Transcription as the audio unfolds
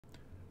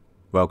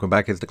Welcome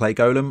back, it's the Clay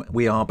Golem.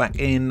 We are back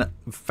in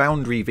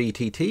Foundry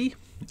VTT.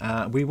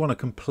 We want to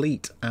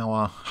complete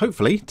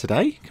hopefully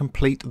today,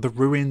 complete the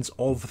ruins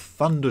of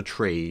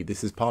Thundertree.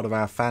 This is part of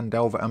our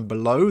Phandelver and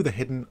Below,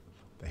 the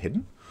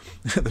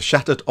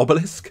Shattered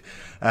Obelisk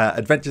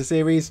adventure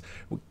series.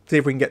 We'll see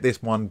if we can get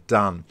this one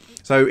done.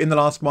 So in the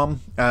last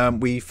one,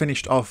 we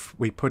finished off,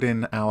 we put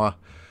in some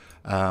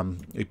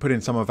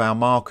of our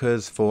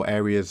markers for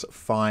areas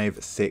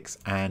 5, 6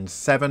 and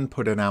 7,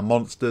 put in our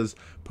monsters,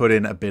 put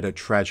in a bit of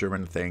treasure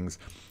and things.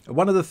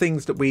 One of the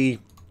things that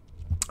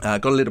I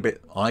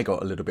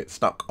got a little bit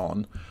stuck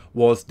on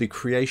was the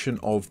creation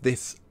of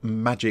this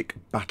magic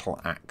battle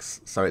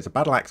axe. So it's a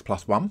battle axe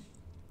 +1,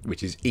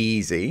 which is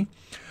easy.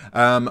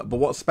 But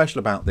what's special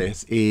about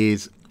this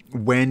is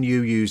when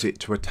you use it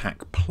to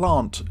attack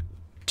plant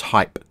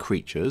type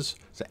creatures,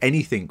 so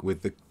anything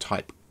with the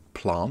type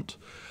plant,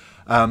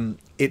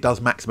 it does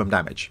maximum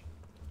damage.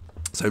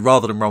 So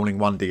rather than rolling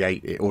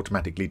 1d8, it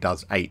automatically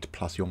does 8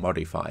 plus your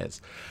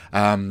modifiers.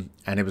 And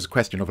it was a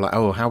question of like,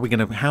 oh, how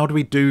do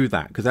we do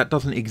that? Because that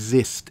doesn't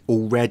exist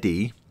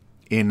already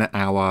in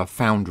our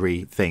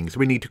Foundry thing. So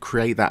we need to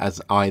create that as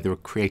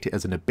create it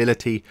as an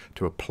ability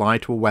to apply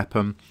to a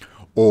weapon,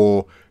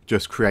 or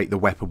just create the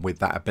weapon with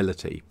that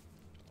ability.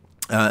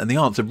 And the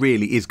answer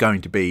really is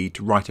going to be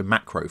to write a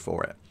macro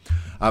for it.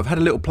 I've had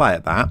a little play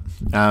at that.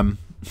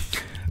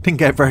 Didn't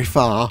get very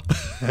far.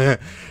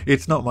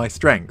 It's not my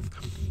strength.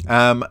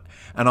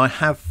 And I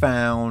have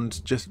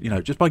found just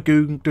by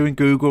doing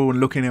Google and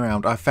looking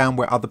around, I found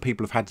where other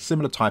people have had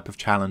similar type of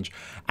challenge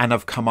and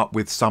have come up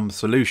with some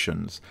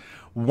solutions.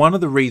 One of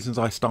the reasons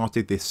I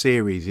started this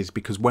series is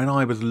because when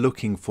I was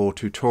looking for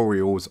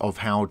tutorials of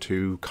how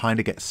to kind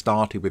of get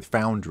started with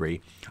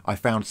Foundry, I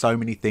found so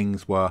many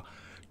things were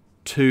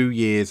 2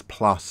 years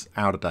plus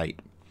out of date.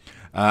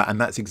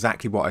 And that's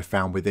exactly what I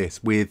found with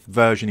this. With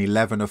version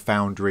 11 of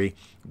Foundry,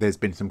 there's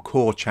been some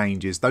core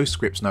changes. Those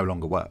scripts no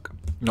longer work,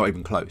 not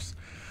even close.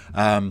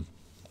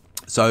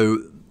 So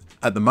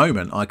at the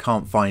moment, I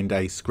can't find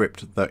a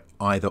script that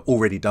either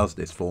already does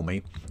this for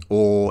me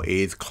or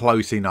is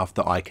close enough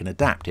that I can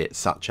adapt it,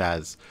 such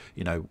as,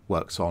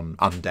 works on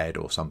undead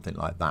or something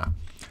like that.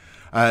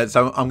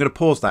 So I'm going to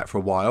pause that for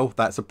a while.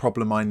 That's a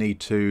problem I need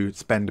to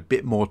spend a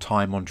bit more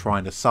time on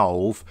trying to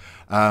solve.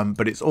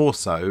 But it's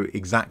also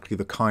exactly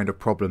the kind of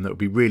problem that would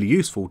be really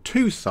useful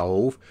to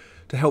solve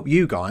to help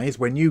you guys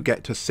when you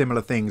get to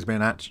similar things,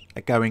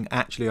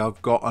 actually,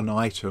 I've got an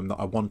item that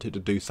I wanted to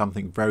do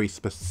something very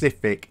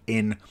specific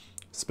in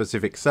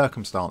specific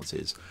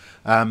circumstances.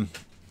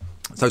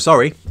 So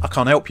sorry, I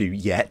can't help you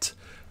yet,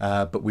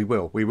 but we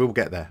will. We will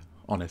get there,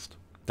 honest.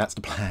 That's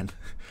the plan.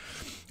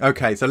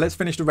 Okay, so let's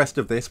finish the rest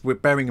of this. We're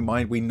bearing in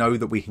mind we know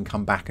that we can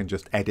come back and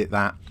just edit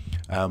that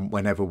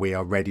whenever we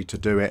are ready to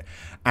do it.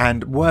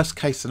 And worst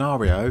case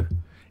scenario,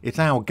 it's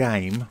our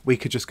game. We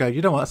could just go,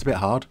 you know what, that's a bit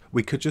hard.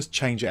 We could just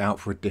change it out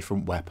for a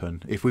different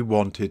weapon if we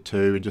wanted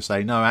to, and just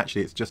say, no,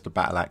 actually, it's just a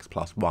battle axe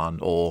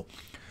 +1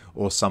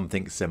 or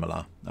something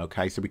similar.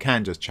 Okay, so we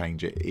can just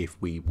change it if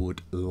we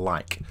would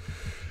like.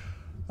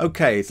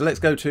 Okay, so let's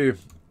go to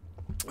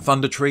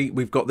Thundertree.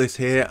 We've got this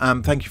here.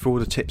 Thank you for all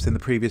the tips in the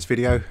previous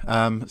video.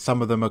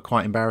 Some of them are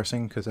quite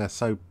embarrassing because they're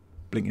so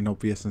blinking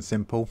obvious and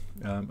simple,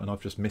 and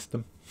I've just missed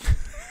them.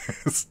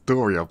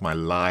 Story of my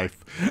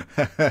life.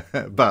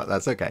 But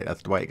that's okay.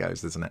 That's the way it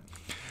goes, isn't it?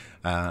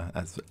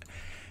 That's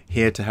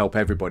here to help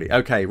everybody.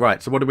 Okay,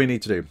 right. So what do we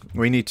need to do?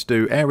 We need to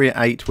do area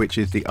 8, which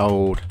is the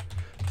old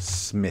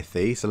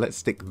smithy. So let's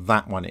stick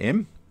that one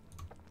in.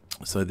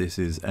 So this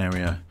is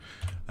area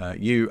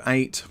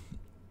U8.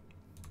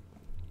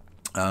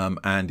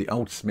 And the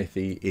old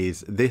smithy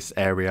is this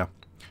area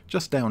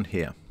just down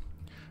here,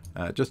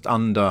 just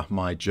under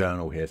my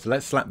journal here. So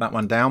let's slap that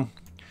one down.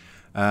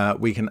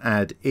 We can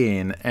add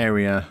in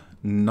area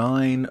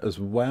 9 as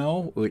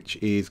well, which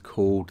is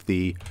called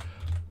the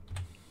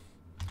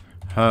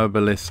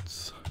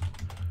herbalist's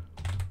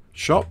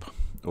shop,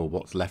 or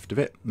what's left of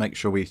it. Make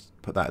sure we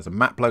put that as a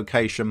map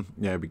location.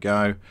 There we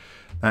go.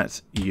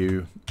 That's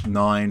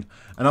U9.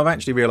 And I've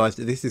actually realised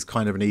that this is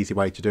kind of an easy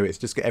way to do it. It's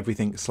just get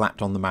everything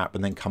slapped on the map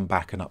and then come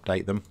back and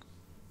update them.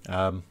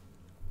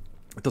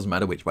 It doesn't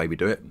matter which way we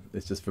do it.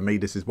 It's just, for me,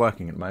 this is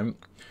working at the moment.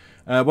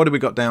 What do we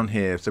got down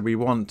here? So we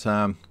want,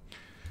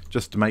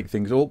 just to make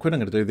things awkward,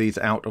 I'm going to do these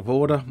out of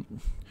order.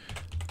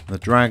 The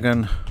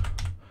Dragon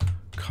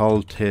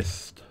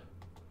Cultist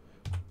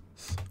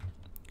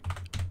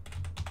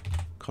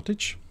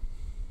Cottage.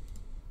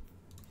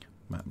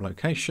 Map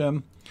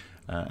location.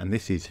 And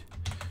this is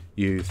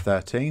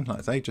U13, like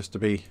I say, just to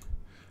be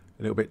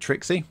a little bit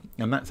tricksy.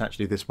 And that's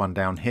actually this one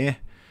down here,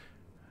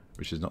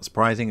 which is not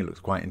surprising. It looks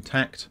quite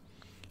intact.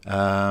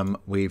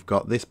 We've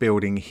got this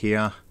building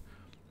here,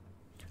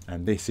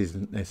 and this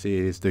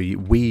is the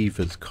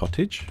Weaver's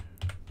Cottage.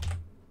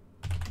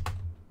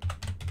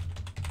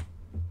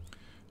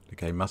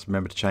 Okay, must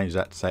remember to change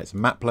that to say it's a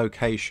map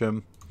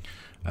location,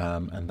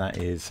 and that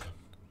is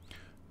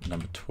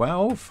number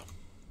 12.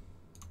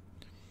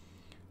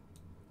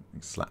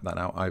 Slap that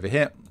out over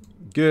here.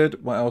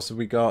 Good. What else have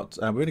we got?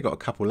 We've only got a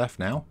couple left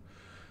now.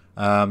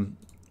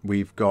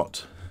 We've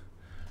got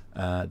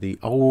the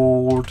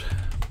old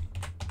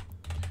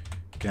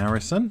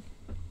garrison.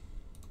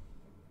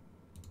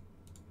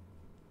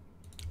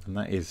 And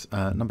that is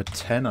number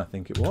 10, I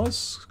think it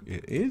was.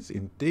 It is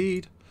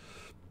indeed.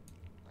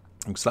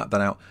 I'll slap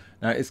that out.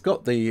 Now it's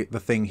got the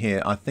thing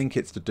here. I think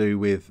it's to do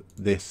with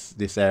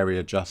this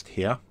area just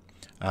here.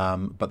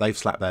 But they've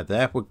slapped that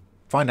there. We'll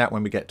find out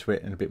when we get to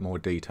it in a bit more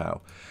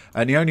detail.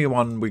 And the only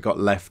one we got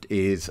left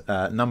is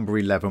number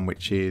 11,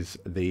 which is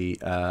the...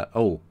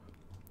 oh,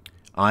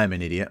 I am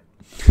an idiot.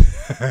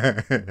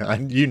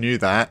 And you knew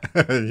that.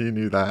 You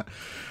knew that.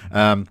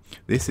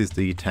 This is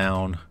the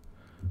town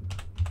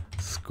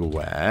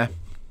square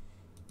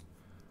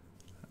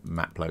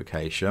map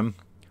location.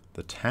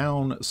 The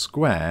town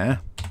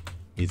square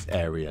is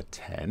area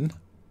 10.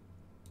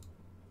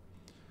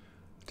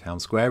 The town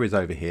square is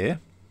over here.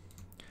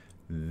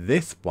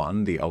 This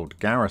one, the old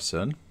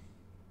garrison,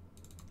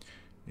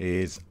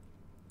 is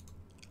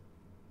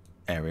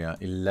area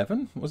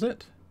 11, was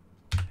it?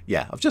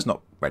 Yeah, I've just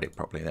not read it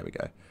properly. There we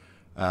go.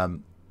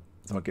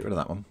 So I'll get rid of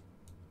that one.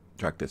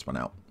 Drag this one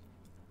out.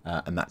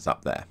 And that's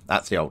up there.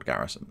 That's the old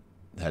garrison.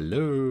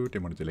 Hello.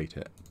 Didn't want to delete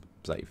it.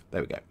 Save.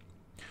 There we go.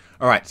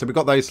 Alright, so we've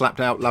got those slapped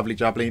out. Lovely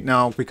jubbly.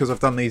 Now, because I've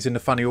done these in a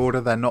funny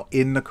order, they're not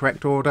in the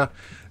correct order.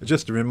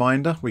 Just a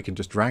reminder, we can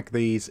just drag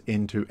these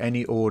into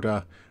any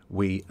order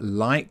we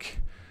like.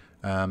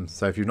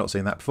 So if you've not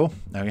seen that before,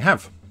 now you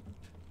have.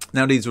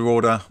 Now these are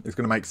order. It's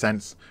going to make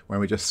sense when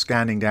we're just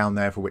scanning down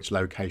there for which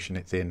location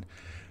it's in.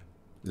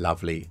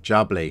 Lovely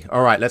jubbly.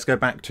 All right, let's go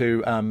back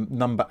to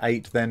number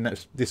 8 then.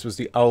 This was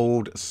the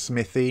old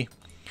smithy.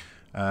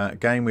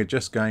 Again, we're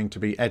just going to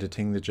be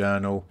editing the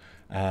journal,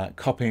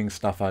 copying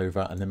stuff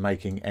over and then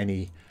making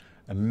any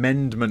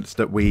amendments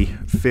that we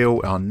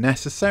feel are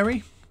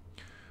necessary.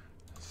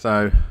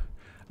 So,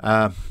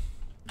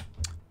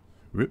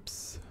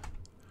 whoops.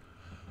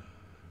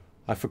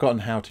 I've forgotten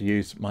how to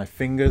use my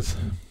fingers.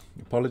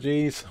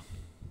 Apologies.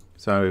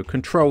 So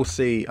Control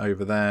C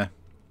over there.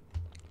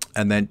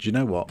 And then, do you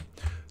know what?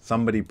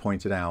 Somebody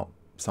pointed out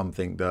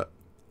something that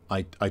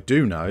I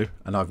do know,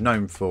 and I've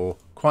known for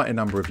quite a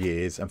number of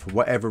years, and for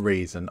whatever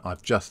reason,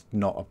 I've just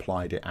not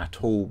applied it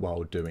at all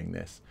while doing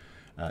this.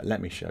 Let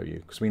me show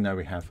you, because we know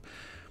we have...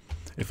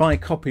 If I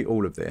copy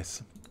all of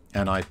this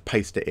and I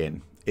paste it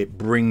in, it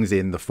brings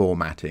in the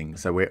formatting.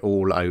 So we're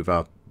all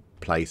over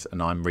place,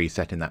 and I'm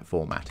resetting that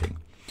formatting.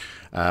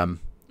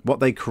 What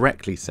they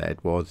correctly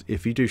said was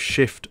if you do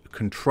Shift,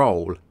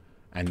 Control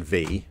and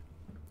V,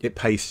 it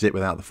pastes it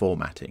without the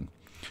formatting.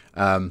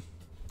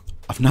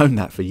 I've known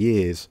that for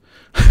years.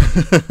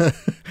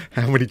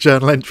 How many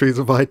journal entries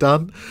have I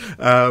done?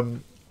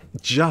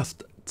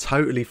 Just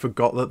totally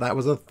forgot that that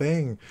was a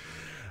thing.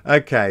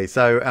 Okay,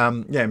 so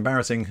yeah,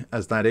 embarrassing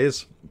as that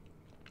is,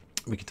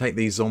 we can take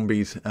these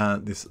zombies,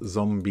 this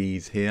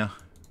zombies here.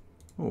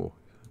 Oh,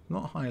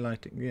 not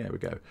highlighting. Yeah, we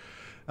go.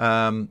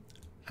 And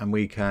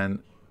we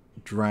can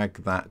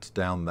drag that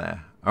down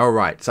there. All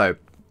right, so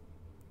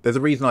there's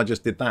a reason I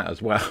just did that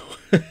as well.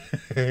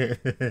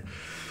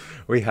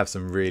 We have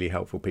some really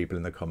helpful people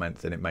in the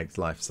comments, and it makes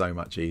life so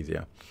much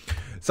easier.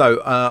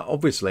 So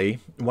obviously,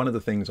 one of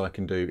the things I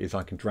can do is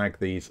I can drag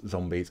these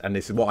zombies, and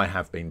this is what I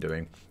have been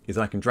doing, is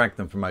I can drag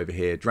them from over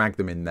here, drag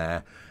them in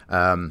there,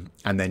 and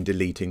then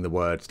deleting the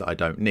words that I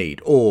don't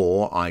need.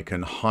 Or I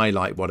can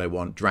highlight what I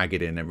want, drag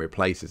it in, and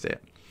replaces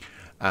it.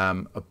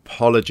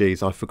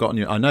 Apologies, I've forgotten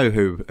you. I know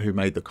who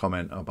made the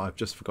comment. I've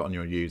just forgotten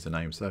your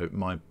username, so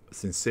my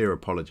sincere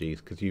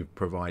apologies, because you've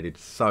provided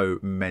so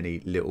many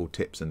little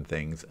tips and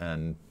things,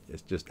 and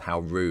it's just how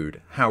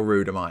rude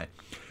am I.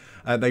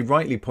 They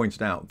rightly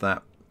pointed out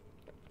that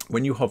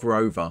when you hover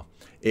over,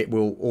 it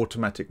will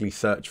automatically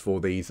search for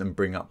these and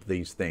bring up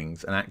these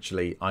things, and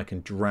actually I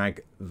can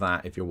drag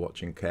that, if you're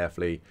watching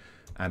carefully,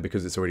 and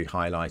because it's already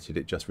highlighted,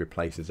 it just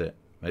replaces it.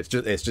 It's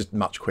just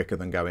much quicker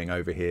than going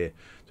over here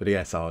to the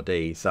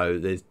SRD. So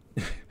there's,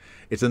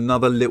 it's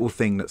another little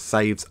thing that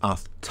saves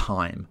us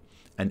time.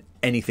 And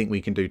anything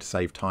we can do to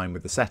save time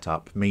with the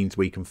setup means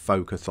we can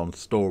focus on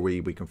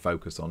story, we can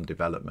focus on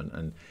development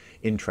and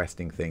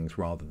interesting things,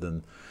 rather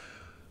than,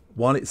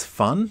 while it's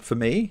fun for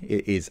me,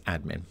 it is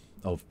admin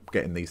of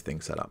getting these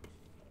things set up.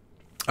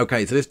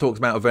 Okay, so this talks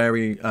about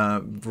a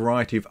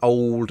variety of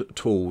old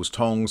tools,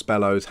 tongs,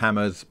 bellows,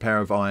 hammers, a pair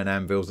of iron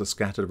anvils are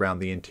scattered around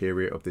the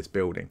interior of this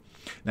building.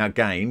 Now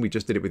again, we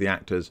just did it with the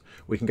actors.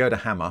 We can go to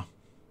hammer.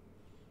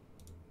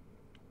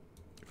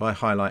 If I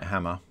highlight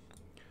hammer,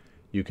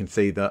 you can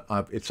see that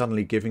it's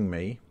suddenly giving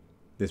me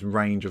this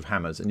range of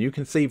hammers. And you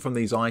can see from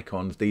these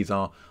icons, these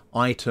are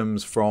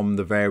items from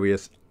the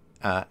various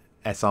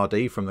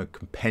SRD, from the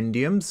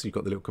compendiums. You've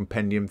got the little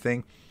compendium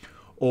thing.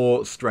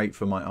 Or straight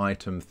for my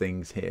item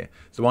things here.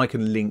 So I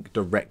can link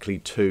directly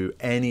to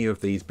any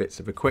of these bits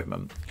of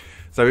equipment.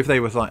 So if they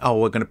were like, oh,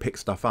 we're going to pick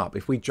stuff up.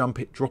 If we drop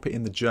it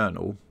in the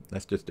journal,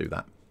 let's just do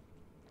that.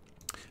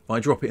 If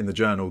I drop it in the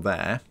journal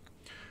there,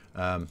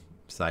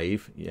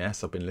 save,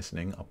 yes, I've been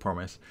listening, I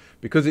promise.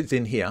 Because it's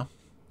in here,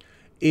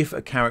 if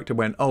a character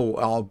went, oh,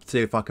 I'll see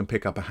if I can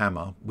pick up a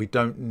hammer, we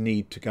don't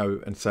need to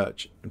go and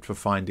search to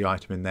find the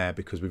item in there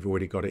because we've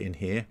already got it in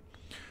here.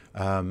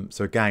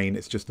 So again,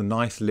 it's just a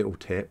nice little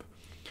tip.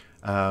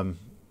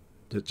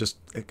 It just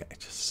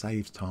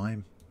saves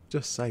time.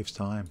 Just saves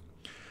time.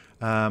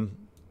 We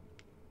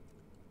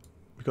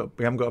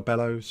haven't got a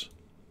bellows.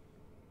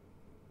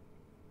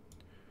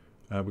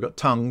 We've got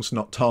tongues,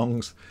 not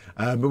tongs,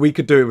 but we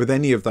could do it with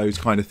any of those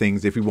kind of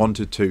things if we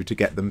wanted to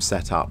get them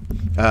set up.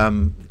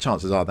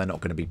 Chances are they're not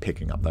going to be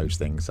picking up those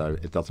things, so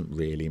it doesn't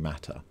really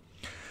matter.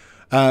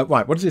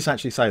 Right, what does this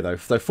actually say though?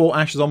 So 4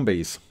 ash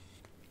zombies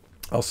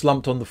are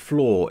slumped on the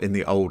floor in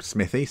the old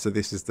smithy. So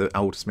this is the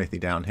old smithy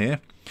down here.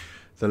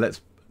 So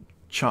let's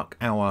chuck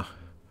our...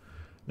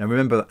 Now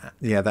remember,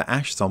 yeah, they're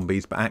ash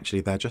zombies, but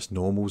actually they're just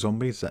normal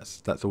zombies.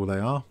 That's all they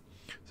are.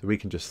 So we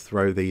can just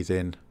throw these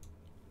in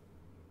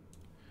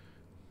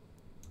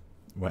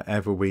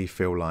wherever we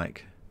feel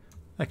like.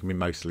 They can be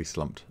mostly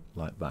slumped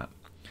like that.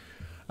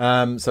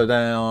 So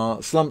they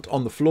are slumped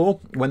on the floor.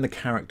 When the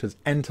characters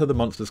enter, the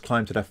monsters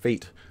climb to their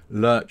feet,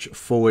 lurch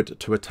forward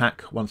to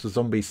attack. Once the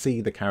zombies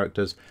see the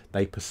characters,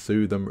 they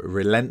pursue them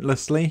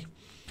relentlessly,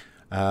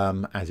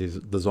 as is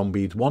the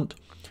zombies want.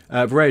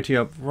 Variety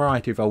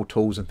of old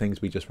tools and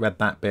things. We just read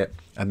that bit,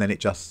 and then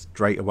it just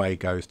straight away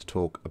goes to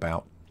talk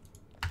about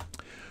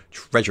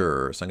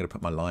treasure. So I'm going to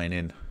put my line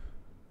in.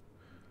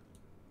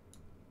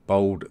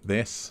 Bold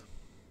this,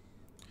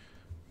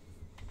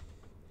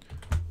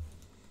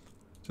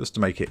 just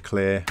to make it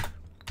clear.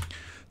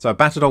 So a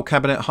battered old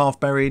cabinet, half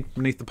buried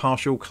beneath the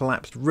partial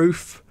collapsed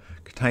roof,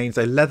 contains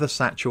a leather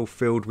satchel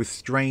filled with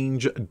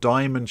strange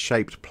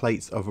diamond-shaped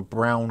plates of a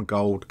brown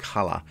gold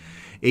colour.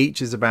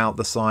 Each is about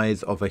the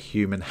size of a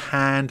human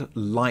hand,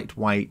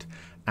 lightweight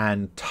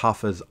and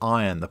tough as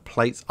iron. The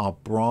plates are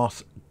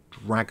brass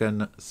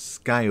dragon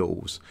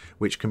scales,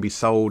 which can be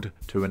sold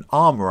to an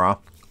armourer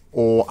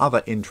or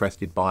other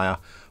interested buyer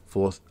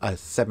for a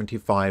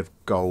 75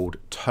 gold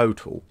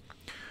total.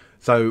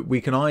 So we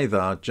can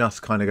either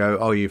just kind of go,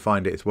 oh, you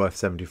find it's worth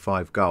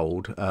 75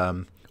 gold,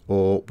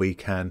 or we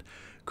can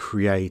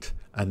create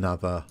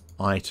another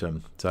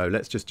item. So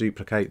let's just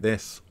duplicate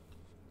this.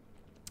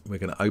 We're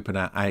going to open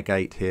our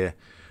agate here,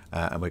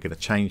 and we're going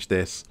to change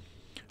this.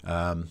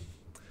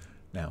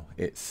 Now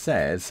it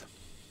says,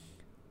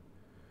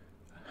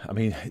 I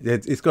mean,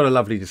 it's got a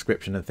lovely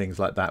description and things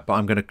like that, but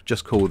I'm going to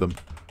just call them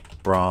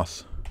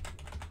brass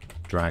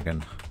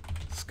dragon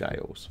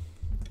scales.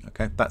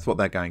 Okay, that's what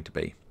they're going to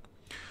be.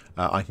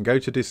 I can go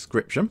to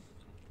description,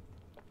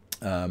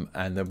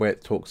 and then where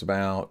it talks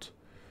about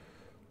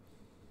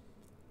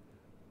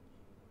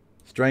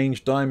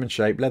strange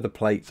diamond-shaped leather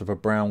plates of a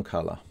brown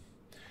colour.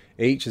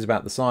 Each is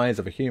about the size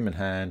of a human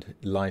hand,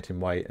 light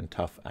in weight and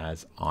tough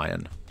as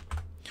iron.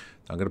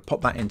 So I'm going to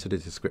pop that into the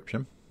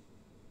description.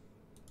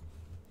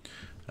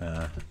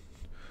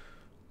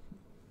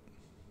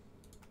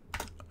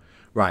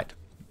 Right,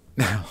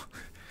 now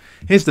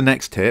here's the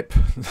next tip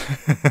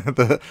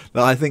that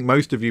I think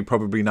most of you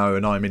probably know,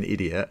 and I'm an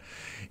idiot,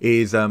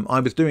 is I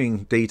was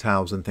doing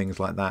details and things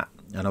like that,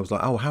 and I was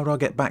like, oh, how do I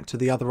get back to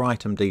the other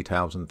item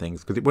details and things,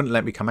 because it wouldn't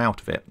let me come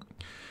out of it.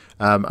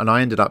 And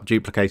I ended up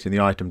duplicating the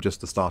item just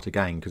to start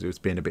again because it was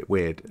being a bit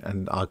weird,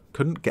 and I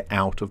couldn't get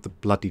out of the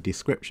bloody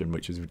description,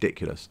 which is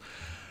ridiculous.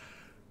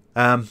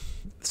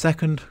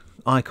 Second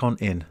icon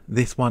in,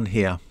 this one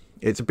here.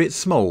 It's a bit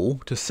small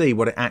to see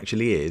what it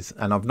actually is,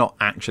 and I've not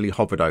actually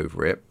hovered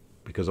over it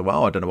because of,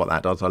 well, I don't know what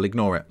that does, I'll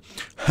ignore it.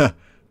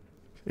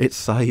 It's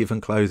save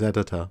and close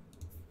editor.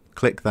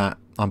 Click that,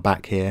 I'm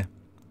back here.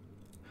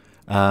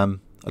 I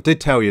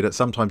did tell you that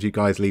sometimes you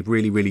guys leave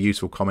really, really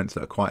useful comments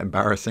that are quite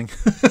embarrassing.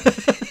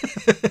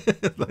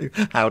 Like,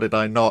 how did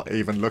I not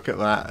even look at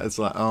that? It's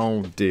like,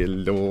 oh dear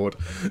Lord.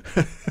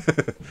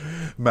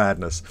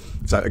 Madness.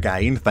 So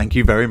again, thank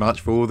you very much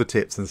for all the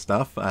tips and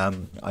stuff.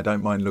 I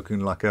don't mind looking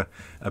like a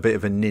bit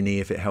of a ninny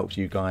if it helps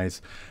you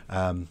guys.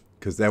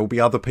 Because there will be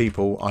other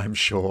people, I'm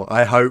sure.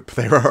 I hope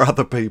there are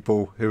other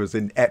people who are as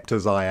inept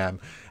as I am,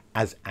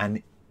 and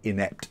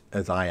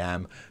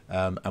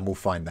will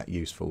find that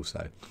useful.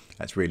 So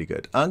that's really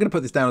good. I'm going to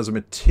put this down as a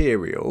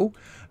material.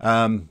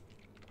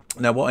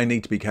 Now what I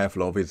need to be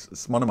careful of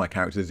is one of my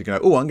characters is going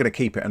to go, oh, I'm going to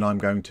keep it and I'm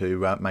going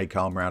to make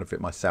armor out of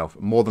it myself.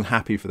 I'm more than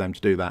happy for them to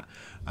do that.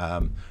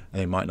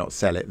 They might not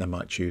sell it. They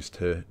might choose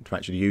to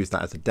actually use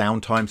that as a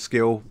downtime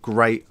skill.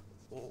 Great.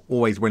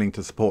 Always willing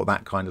to support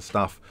that kind of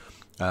stuff.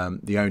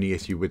 The only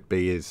issue would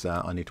be is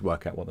I need to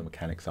work out what the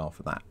mechanics are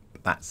for that.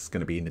 But that's going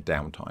to be in the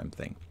downtime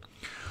thing.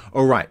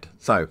 All right,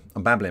 so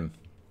I'm babbling.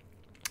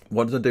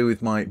 What does I do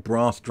with my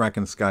brass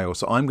dragon scale?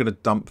 So I'm going to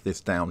dump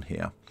this down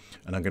here,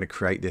 and I'm going to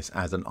create this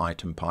as an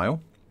item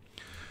pile.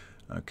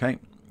 Okay.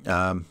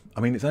 I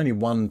mean, it's only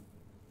one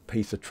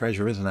piece of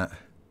treasure, isn't it?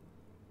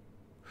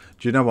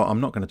 Do you know what?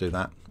 I'm not going to do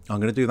that. I'm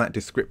going to do that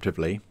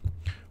descriptively,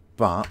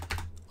 but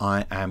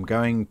I am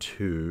going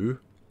to...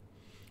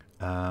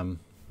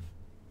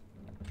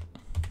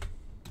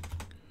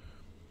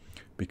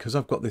 because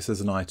I've got this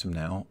as an item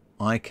now,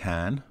 I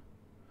can...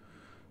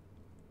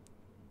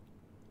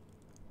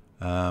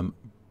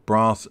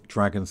 brass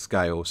dragon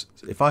scales.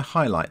 If I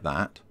highlight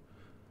that,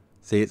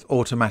 See, it's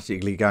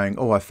automatically going,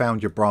 oh, I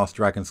found your brass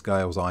dragon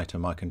scales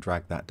item. I can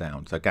drag that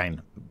down. So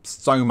again,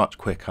 so much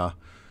quicker.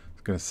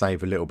 It's going to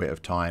save a little bit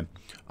of time.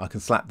 I can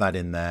slap that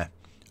in there.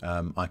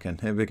 I can,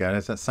 here we go.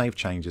 There's that save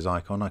changes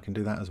icon. I can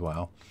do that as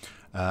well.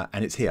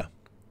 And it's here.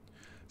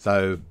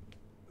 So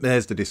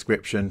there's the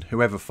description.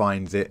 Whoever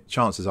finds it,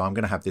 chances are I'm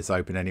going to have this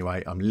open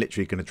anyway. I'm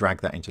literally going to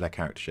drag that into their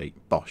character sheet.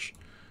 Bosh.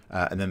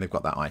 And then they've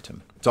got that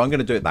item. So I'm going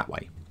to do it that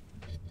way.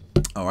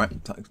 All right.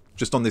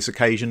 Just on this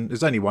occasion,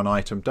 there's only one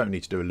item. Don't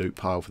need to do a loot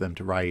pile for them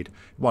to raid.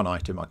 One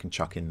item I can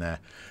chuck in there.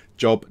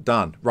 Job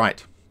done.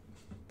 Right.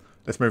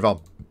 Let's move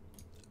on.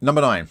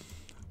 Number 9.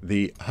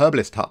 The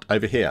herbalist hut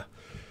over here.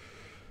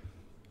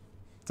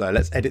 So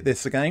let's edit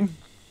this again.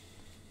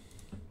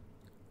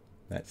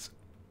 Let's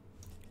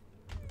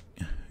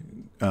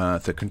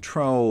so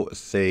Control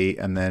C,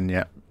 and then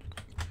yeah,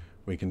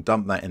 we can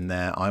dump that in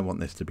there. I want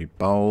this to be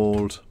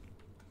bold.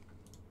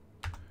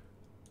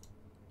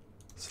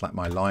 Slap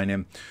my line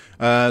in.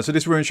 So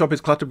this ruined shop is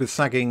cluttered with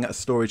sagging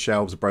storage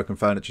shelves, broken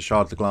furniture,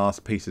 shards of glass,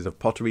 pieces of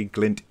pottery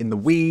glint in the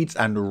weeds,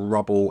 and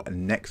rubble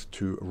next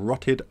to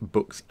rotted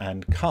books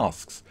and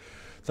casks.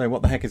 So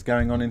what the heck is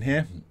going on in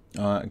here?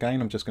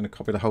 Again, I'm just going to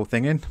copy the whole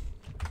thing in.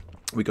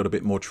 We got a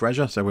bit more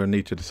treasure, so we'll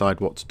need to decide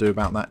what to do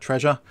about that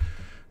treasure.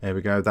 There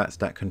we go. That's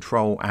that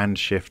Control and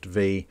Shift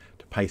V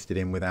to paste it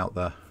in without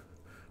the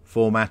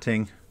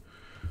formatting.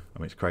 I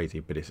mean, it's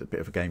crazy, but it's a bit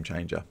of a game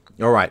changer.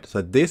 All right,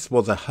 so this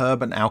was a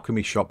herb and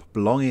alchemy shop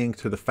belonging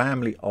to the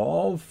family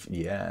of...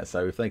 Yeah,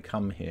 so if they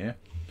come here,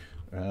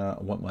 I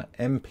want my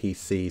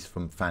NPCs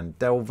from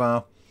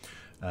Phandelver.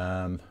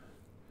 Where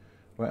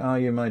are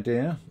you, my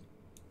dear?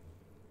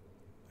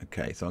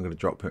 Okay, so I'm going to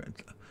drop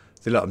it.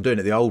 See, look, I'm doing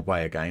it the old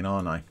way again,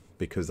 aren't I?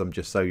 Because I'm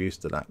just so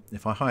used to that.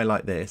 If I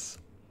highlight this,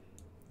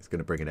 it's going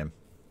to bring it in.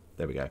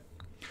 There we go.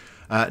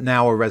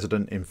 Now a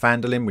resident in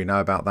Phandelver. We know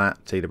about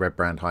that. See the red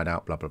brand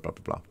hideout, blah, blah, blah,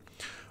 blah, blah.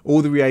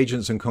 All the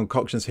reagents and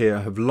concoctions here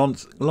have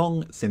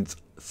long since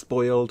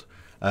spoiled.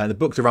 The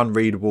books are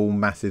unreadable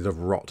masses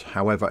of rot.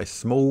 However, a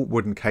small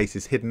wooden case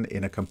is hidden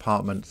in a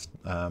compartment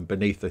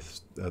beneath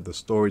the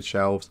storage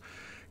shelves.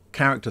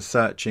 Character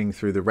searching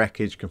through the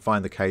wreckage can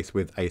find the case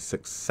with a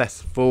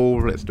successful...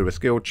 Let's do a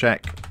skill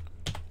check.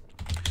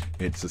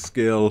 It's a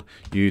skill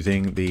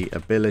using the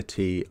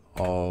ability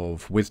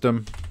of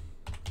wisdom.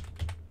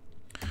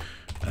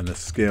 And the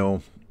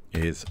skill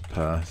is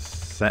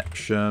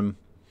perception.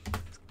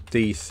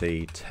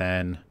 DC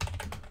 10.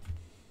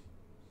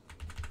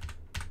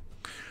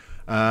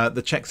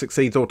 The check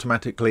succeeds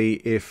automatically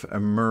if a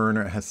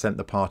mariner has sent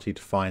the party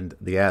to find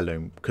the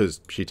heirloom,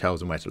 because she tells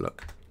them where to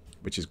look,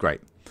 which is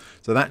great.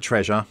 So that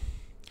treasure,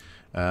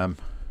 oh,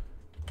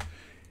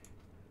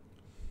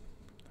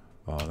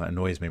 that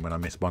annoys me when I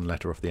miss one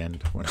letter off the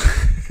end.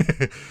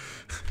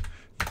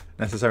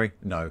 Necessary?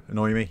 No.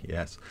 Annoy me?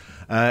 Yes.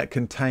 The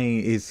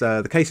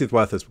case is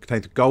worthless. It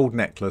contains a gold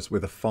necklace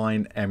with a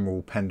fine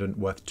emerald pendant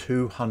worth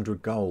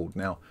 200 gold.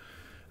 Now,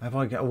 have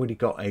I already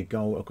got a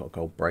gold? I've got a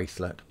gold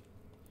bracelet.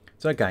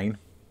 So again,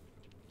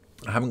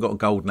 I haven't got a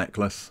gold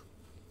necklace.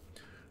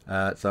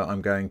 So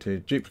I'm going to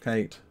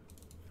duplicate.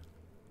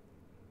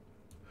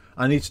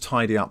 I need to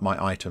tidy up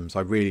my items.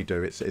 I really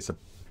do. It's a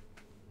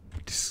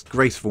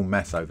disgraceful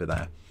mess over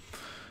there.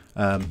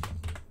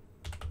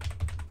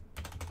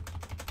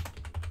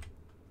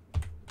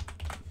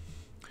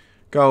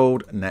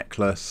 Gold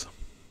necklace.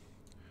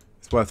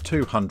 It's worth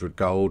 200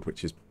 gold,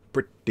 which is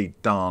pretty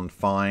darn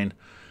fine.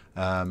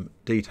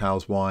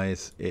 Details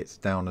wise, it's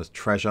down as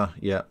treasure.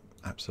 Yep,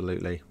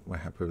 absolutely. We're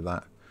happy with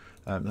that.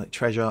 Like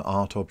treasure,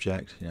 art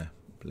object. Yeah,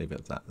 believe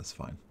it's that. That's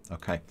fine.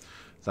 Okay.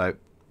 So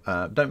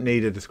don't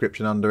need a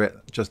description under it.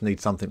 Just need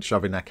something to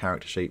shove in their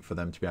character sheet for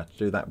them to be able to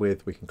do that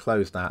with. We can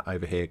close that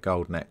over here.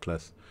 Gold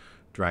necklace.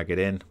 Drag it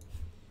in.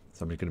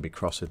 Somebody's going to be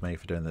cross with me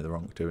for doing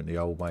the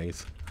old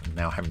ways. And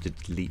now having to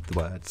delete the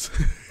words.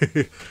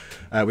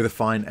 With a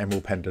fine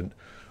emerald pendant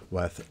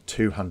worth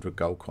 200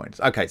 gold coins.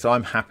 Okay, so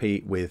I'm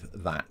happy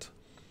with that.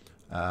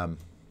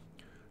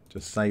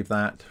 Just save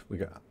that.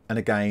 And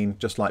again,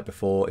 just like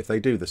before, if they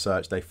do the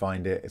search, they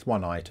find it. It's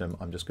one item.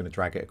 I'm just going to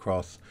drag it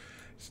across.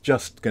 It's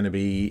just going to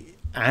be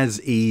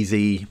as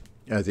easy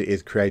as it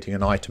is creating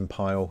an item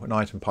pile. An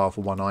item pile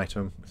for one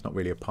item. It's not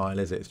really a pile,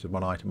 is it? It's just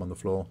one item on the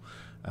floor.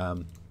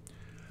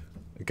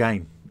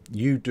 Again,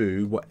 you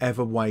do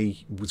whatever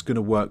way was going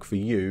to work for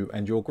you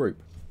and your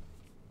group.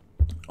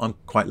 I'm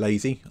quite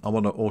lazy. I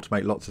want to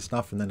automate lots of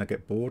stuff and then I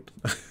get bored.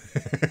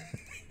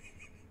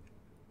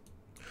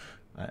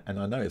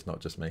 And I know it's not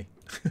just me.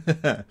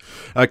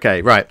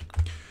 Okay, right.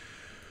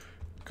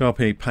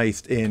 Copy,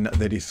 paste in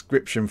the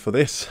description for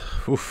this.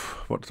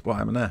 Oof, what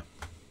happened there?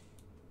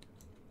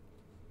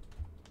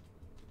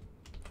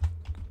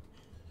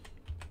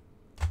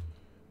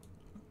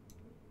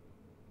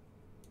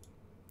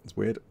 It's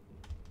weird.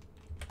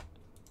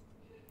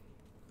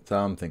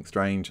 Something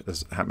strange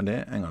has happened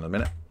here. Hang on a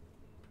minute.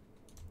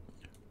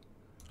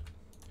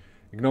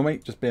 Ignore me,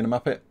 just being a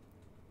muppet.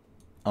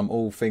 I'm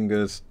all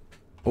fingers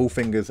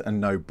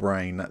and no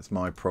brain. That's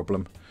my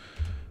problem.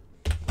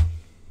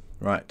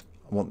 Right,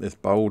 I want this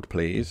bold,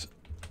 please.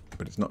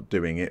 but it's not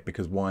doing it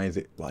because why is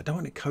it? Well, I don't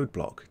want a code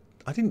block.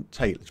 I didn't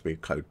tell it to be a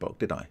code block,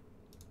 did I?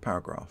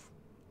 Paragraph.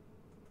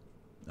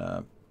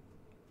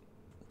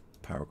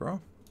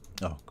 Paragraph.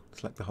 Oh,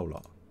 select the whole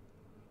lot.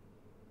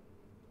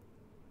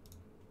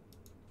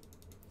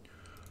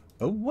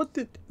 Oh, what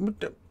did...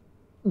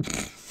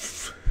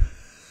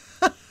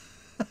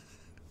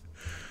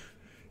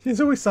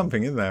 There's always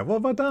something in there. What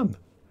have I done?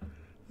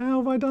 How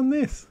have I done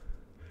this?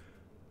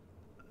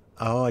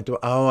 Oh, I do.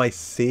 Oh, I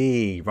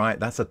see. Right,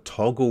 that's a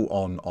toggle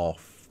on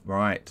off.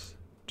 Right.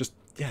 Just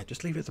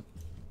leave it as a...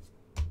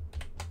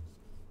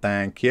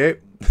 Thank you.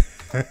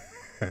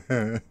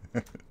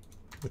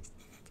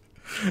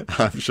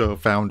 I'm sure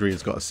Foundry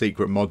has got a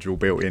secret module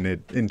built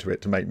into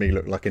it to make me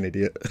look like an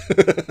idiot.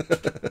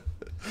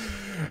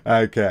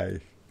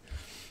 Okay.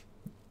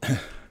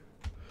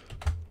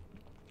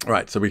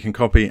 Right, so we can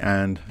copy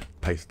and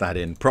paste that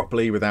in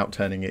properly without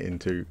turning it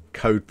into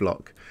code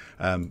block.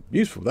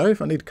 Useful though, if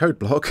I need code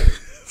block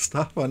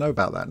stuff, I know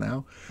about that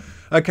now.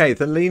 Okay,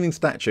 the leaning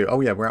statue.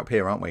 Oh yeah, we're up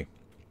here, aren't we?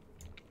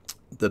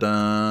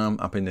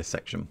 Up in this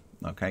section.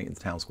 Okay, in the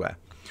town square.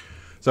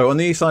 So on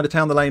the east side of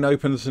town, the lane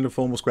opens in a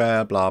formal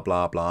square, blah,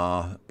 blah,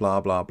 blah,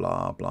 blah, blah,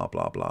 blah, blah,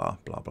 blah, blah,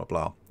 blah, blah,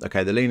 blah.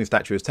 Okay, the leaning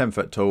statue is 10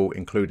 foot tall,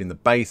 including the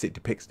base. It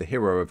depicts the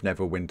hero of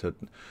Neverwinter.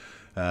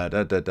 Blah,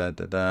 blah,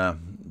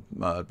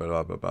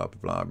 blah, blah, blah,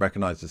 blah.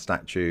 Recognize the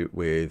statue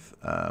with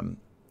a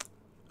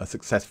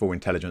successful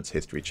intelligence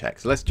history check.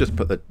 So let's just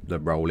put the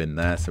role in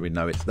there so we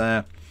know it's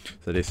there.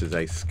 So this is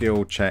a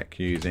skill check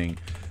using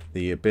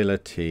the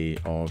ability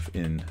of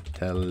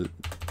intelligence,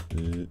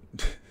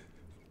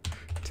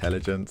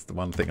 the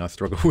one thing I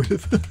struggle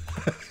with.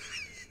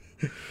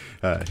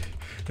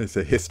 It's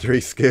a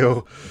history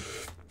skill.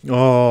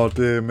 Oh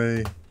dear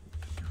me.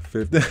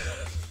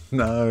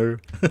 No.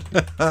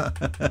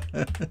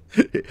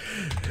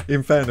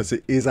 In fairness,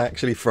 it is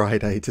actually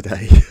Friday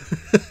today.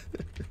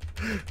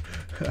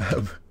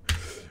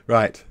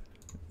 Right,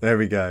 there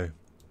we go.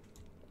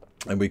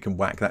 And we can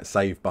whack that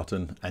save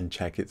button and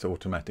check it's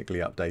automatically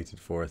updated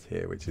for us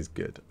here, which is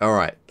good. All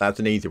right,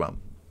 that's an easy one.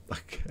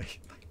 Okay,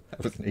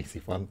 that was an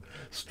easy one.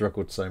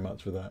 Struggled so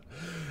much with that.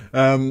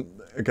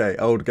 Okay,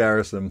 old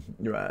garrison.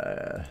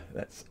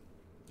 Let's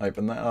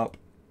open that up.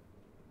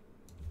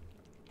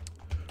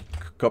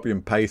 Copy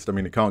and paste. I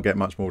mean, it can't get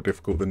much more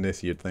difficult than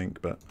this, you'd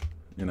think, but,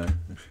 you know.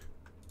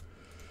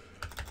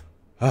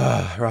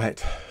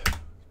 Right.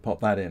 Pop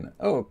that in.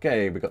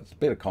 Okay, we've got a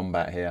bit of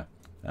combat here,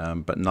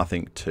 but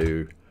nothing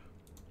too...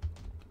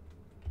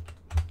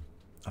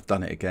 I've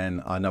done it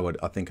again. I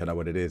think I know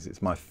what it is.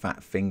 It's my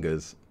fat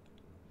fingers.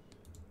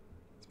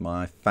 It's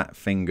my fat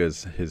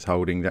fingers is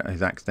holding that,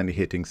 is accidentally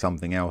hitting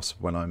something else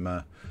when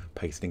I'm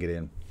pasting it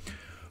in.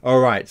 All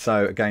right,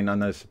 so again, I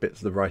know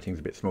the writing's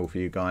a bit small for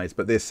you guys,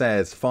 but this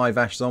says 5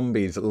 ash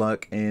zombies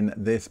lurk in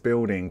this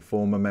building,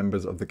 former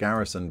members of the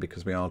garrison,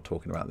 because we are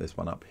talking about this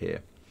one up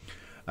here.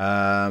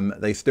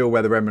 They still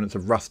wear the remnants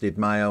of rusted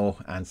mail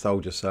and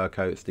soldier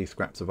surcoats. These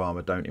scraps of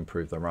armor don't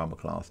improve their armor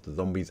class. The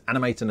zombies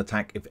animate and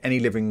attack if any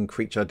living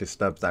creature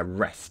disturbs their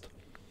rest.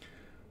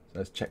 So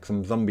let's check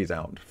some zombies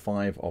out.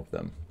 5 of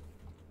them.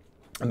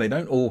 And they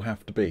don't all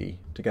have to be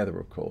together,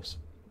 of course.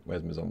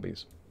 Where's my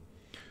zombies?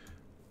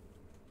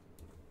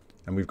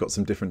 And we've got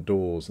some different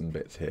doors and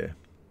bits here.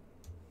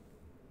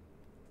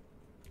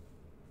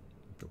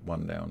 Put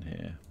 1 down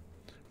here.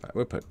 In fact,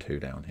 we'll put 2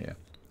 down here.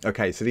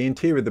 Okay, so the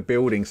interior of the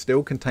building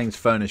still contains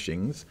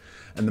furnishings,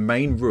 and the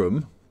main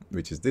room,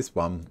 which is this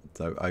one,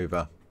 so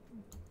over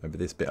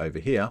this bit over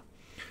here,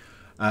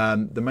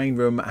 the main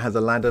room has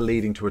a ladder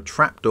leading to a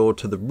trapdoor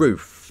to the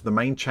roof. The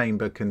main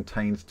chamber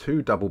contains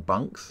 2 double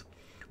bunks,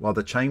 while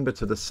the chamber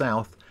to the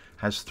south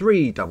has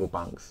 3 double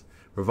bunks,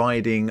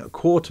 providing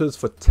quarters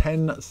for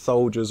 10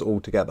 soldiers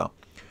altogether.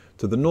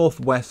 To the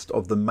northwest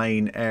of the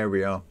main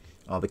area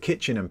are the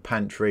kitchen and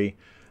pantry,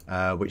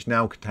 which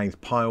now contains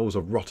piles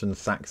of rotten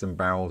sacks and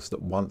barrels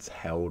that once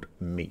held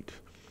meat.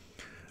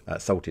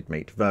 Salted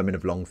meat. Vermin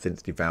have long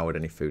since devoured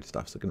any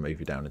foodstuffs. So I'm going to move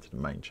you down into the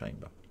main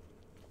chamber.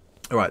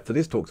 Alright, so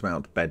this talks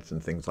about beds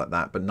and things like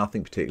that, but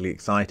nothing particularly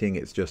exciting.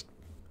 It's just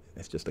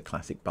a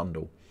classic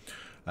bundle.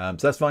 So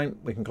that's fine.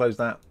 We can close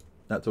that.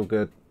 That's all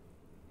good.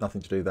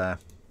 Nothing to do there.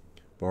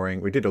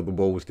 Boring. We did all the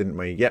walls, didn't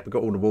we? Yep, we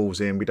got all the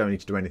walls in. We don't need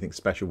to do anything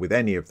special with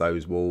any of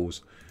those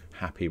walls.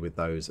 Happy with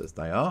those as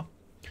they are.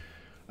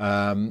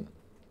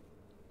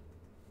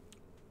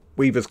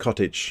 Weaver's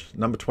Cottage,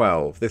 number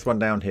 12. This one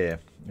down here.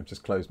 I've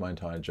just closed my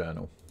entire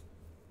journal.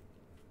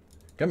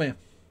 Come here.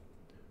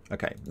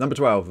 Okay, number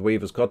 12,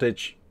 Weaver's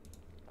Cottage.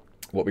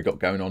 What we got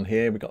going on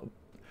here? We got,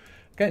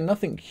 again,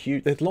 nothing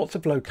huge. There's lots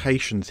of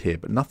locations here,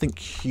 but nothing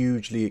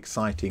hugely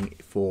exciting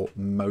for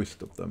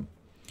most of them.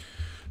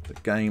 The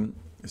game,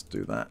 let's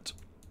do that.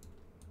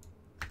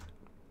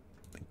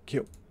 Thank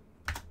you.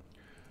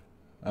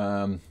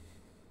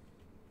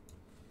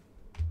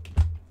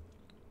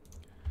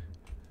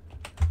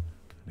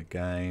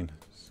 Again,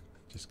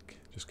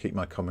 just keep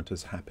my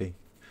commenters happy.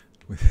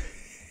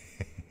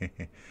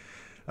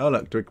 Oh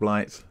look, twig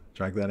lights.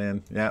 Drag that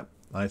in. Yeah,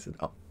 nice.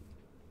 Up.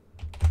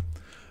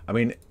 I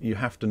mean, you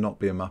have to not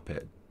be a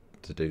muppet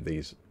to do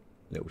these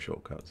little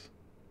shortcuts.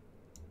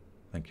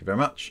 Thank you very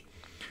much.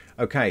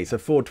 Okay, so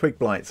 4 twig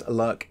blights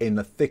lurk in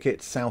the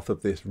thicket south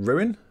of this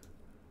ruin.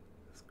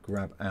 Let's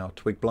grab our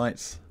twig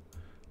blights.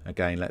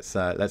 Again, let's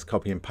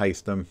copy and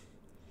paste them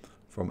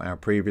from our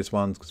previous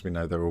ones because we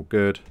know they're all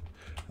good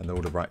and they're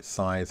all the right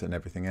size and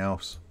everything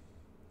else.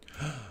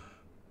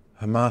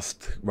 I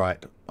must.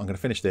 Right, I'm going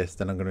to finish this,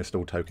 then I'm going to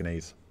install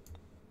Tokenese.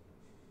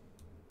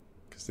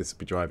 Because this will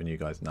be driving you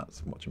guys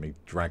nuts watching me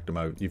drag them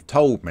over. You've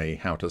told me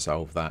how to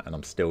solve that and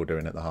I'm still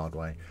doing it the hard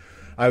way.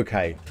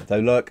 Okay, so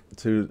look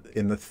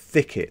in the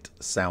thicket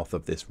south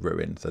of this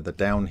ruin. So they're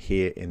down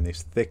here in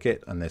this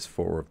thicket and there's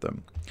 4 of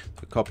them.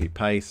 So copy,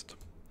 paste,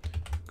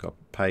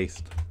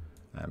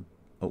 and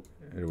oh,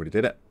 it already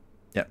did it.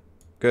 Yep,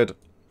 good.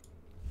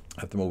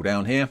 Have them all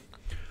down here.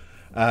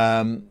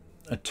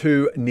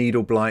 2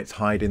 needle blights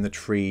hide in the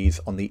trees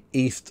on the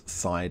east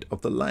side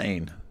of the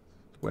lane.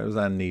 Where was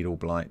our needle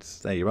blights?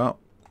 There you are.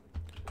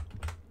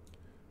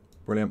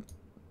 Brilliant.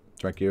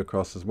 Drag you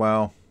across as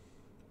well.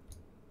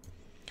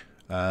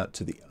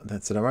 So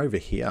they're over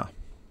here.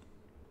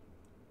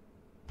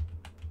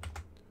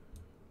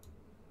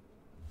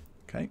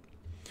 Okay.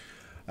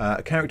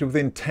 A character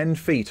within 10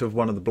 feet of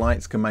one of the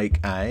blights can make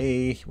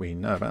a, we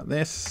know about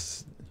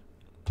this,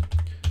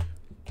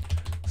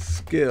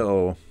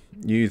 skill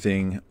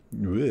using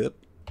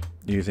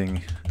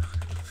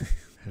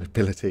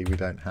ability we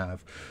don't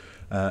have.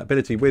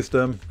 Ability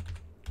wisdom.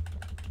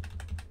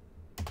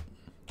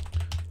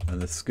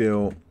 And the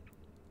skill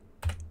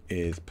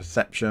is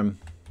perception.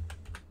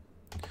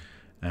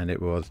 And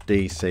it was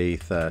DC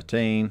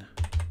 13.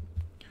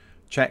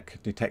 Check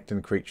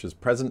detecting creature's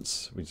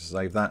presence. We just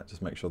save that.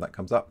 Just make sure that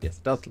comes up. Yes,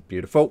 it does.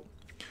 Beautiful.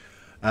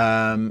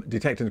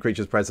 Detecting the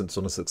creature's presence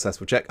on a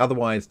successful check.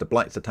 Otherwise, the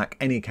blights attack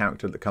any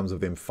character that comes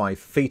within 5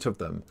 feet of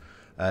them.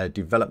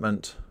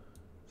 Development.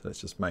 So let's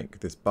just make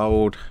this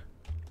bold.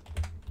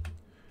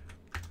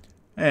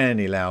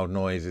 Any loud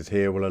noises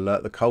here will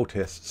alert the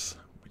cultists,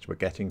 which we're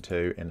getting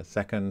to in a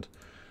second,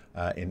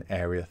 in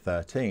area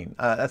 13.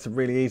 That's a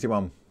really easy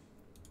one.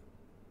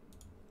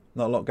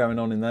 Not a lot going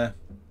on in there.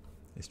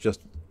 It's just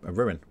a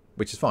ruin,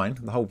 which is fine.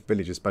 The whole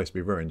village is supposed to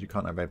be ruined. You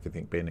can't have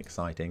everything being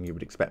exciting. You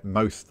would expect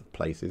most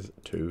places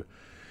to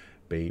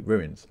be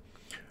ruins.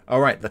 All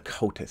right, the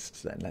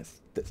cultists then. Let's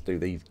do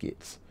these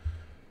gits.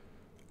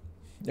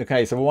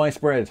 Okay, so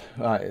widespread.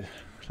 Right,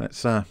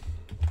 let's. That's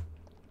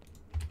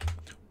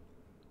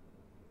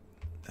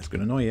going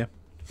to annoy you.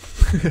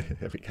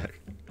 There we go.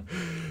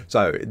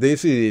 So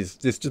this is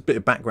just a bit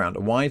of background. A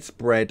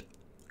widespread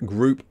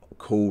group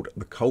called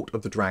the Cult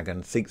of the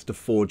Dragon seeks to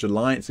forge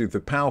alliance with the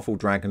powerful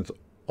dragons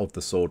of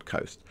the Sword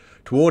Coast.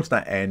 Towards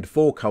that end,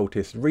 4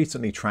 cultists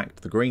recently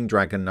tracked the green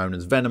dragon known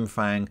as Venom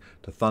Fang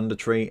to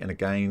Thundertree, and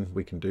again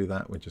we can do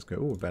that. We just go,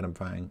 oh, Venom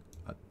Fang.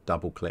 I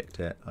double clicked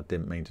it. I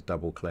didn't mean to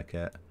double click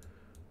it.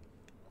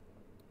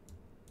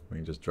 We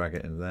can just drag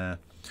it in there.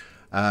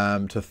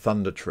 To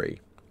Thundertree.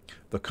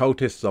 The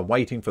cultists are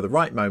waiting for the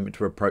right moment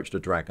to approach the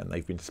dragon.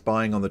 They've been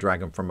spying on the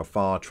dragon from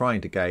afar,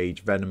 trying to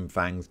gauge Venom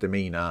Fang's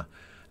demeanour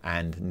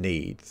and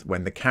needs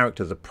when the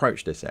characters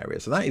approach this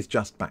area. So that is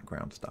just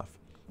background stuff.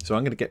 So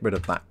I'm going to get rid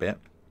of that bit.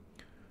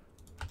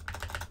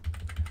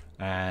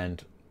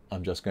 And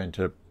I'm just going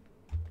to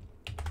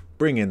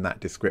bring in that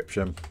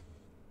description.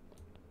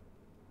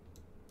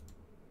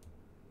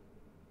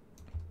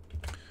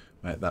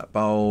 Make that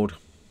bold.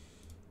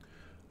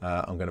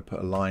 I'm going to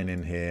put a line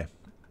in here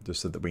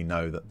just so that we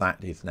know that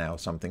that is now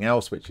something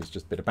else, which is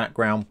just a bit of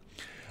background.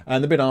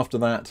 And the bit after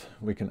that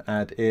we can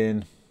add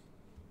in.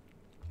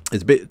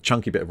 There's a bit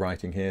chunky bit of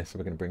writing here, so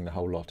we're going to bring the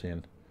whole lot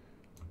in.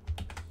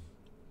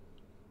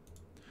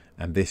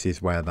 And this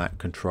is where that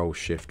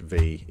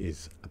Control-Shift-V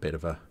is a bit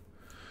of a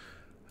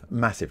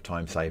massive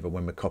time saver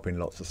when we're copying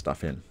lots of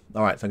stuff in.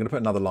 All right, so I'm going to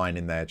put another line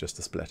in there just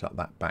to split up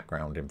that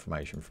background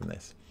information from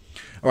this.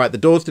 All right, the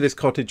doors to this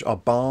cottage are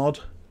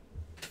barred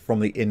from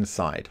the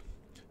inside.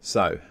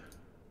 So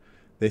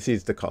this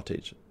is the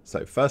cottage.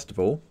 So first of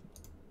all,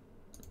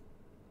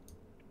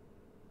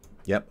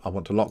 yep, I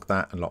want to lock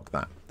that and lock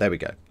that. There we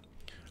go.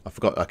 I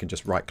forgot I can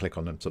just right click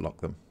on them to lock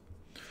them.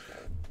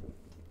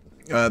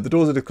 The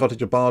doors of the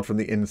cottage are barred from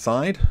the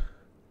inside.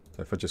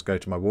 So if I just go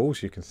to my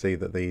walls, you can see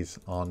that these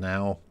are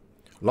now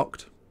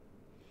locked.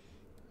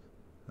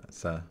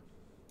 That's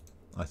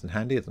nice and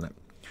handy, isn't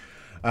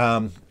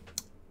it?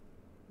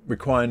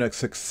 Requiring a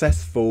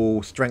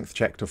successful strength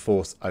check to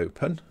force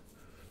open.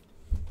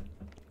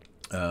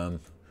 So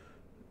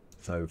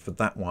for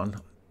that one,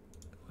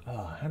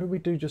 how do we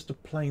do just a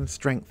plain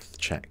strength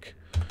check?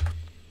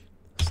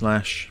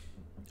 Slash.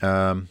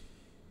 I'm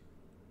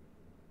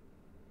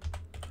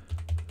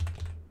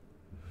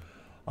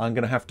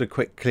going to have to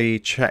quickly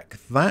check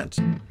that.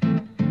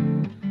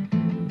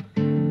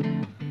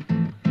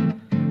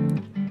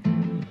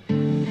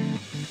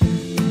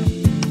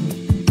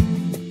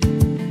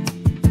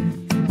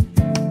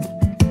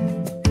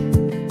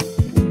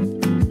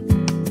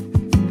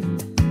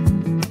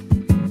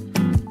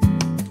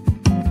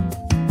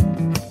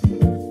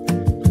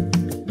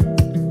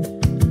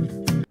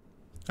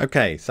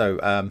 Okay,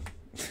 so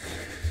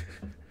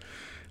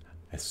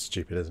It's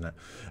stupid, isn't it?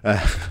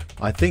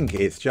 I think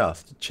it's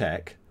just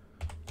check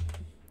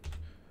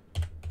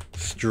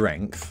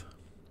strength,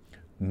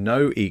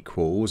 no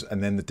equals,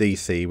 and then the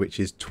DC, which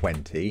is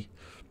 20.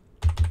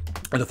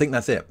 And I think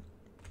that's it.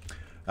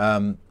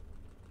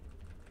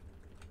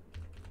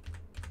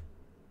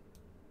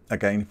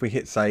 Again, if we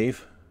hit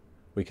save,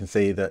 we can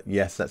see that,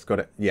 yes, that's got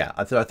it.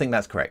 Yeah, so I think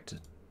that's correct.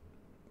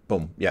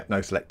 Boom. Yeah,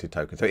 no selected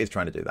token. So it is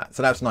trying to do that.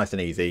 So that's nice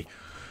and easy.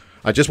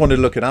 I just wanted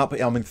to look it up.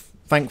 I mean,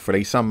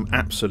 thankfully, some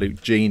absolute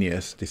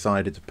genius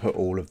decided to put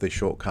all of the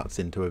shortcuts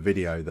into a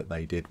video that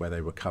they did where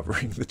they were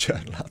covering the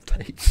journal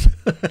updates,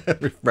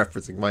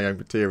 referencing my own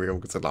material,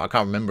 because I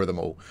can't remember them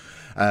all.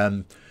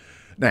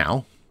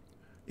 Now,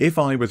 if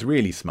I was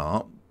really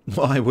smart,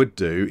 what I would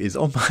do is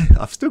on my...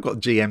 I've still got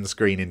GM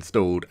screen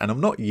installed, and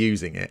I'm not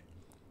using it.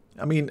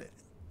 I mean,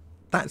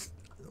 that's...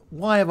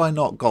 Why have I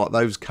not got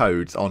those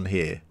codes on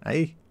here,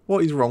 eh?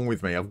 What is wrong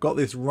with me? I've got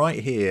this right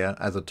here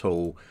as a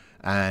tool,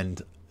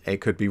 and it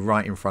could be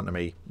right in front of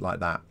me like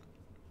that.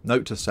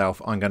 Note to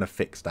self, I'm going to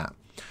fix that.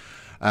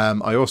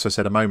 I also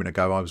said a moment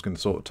ago I was going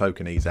to sort of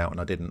token ease out, and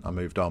I didn't. I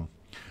moved on.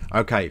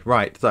 Okay,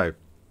 right, so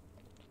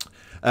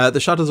the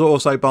shutters are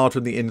also barred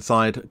from the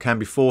inside, can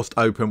be forced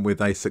open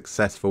with a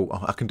successful...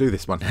 Oh, I can do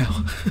this one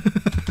now.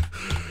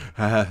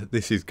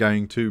 This is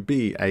going to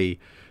be a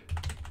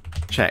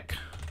check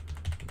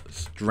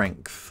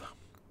strength.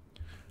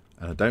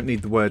 And I don't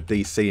need the word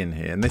DC in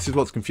here. And this is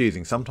what's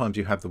confusing. Sometimes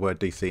you have the word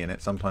DC in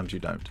it, sometimes you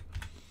don't.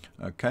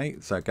 Okay,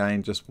 so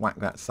again, just whack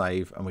that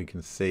save and we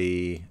can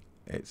see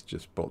it's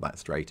just brought that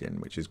straight in,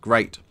 which is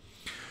great.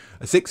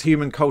 6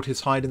 human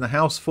cultists hide in the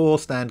house, 4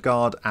 stand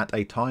guard at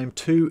a time,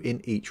 2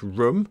 in each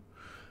room.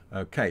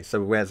 Okay,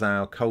 so where's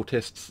our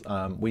cultists?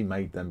 We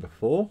made them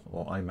before,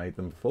 or I made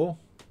them before.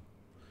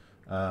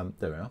 There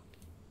we are.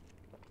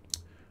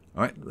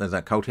 All right, there's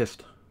that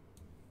cultist.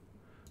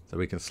 So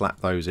we can slap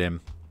those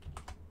in.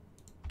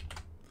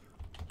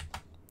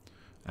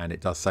 And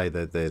it does say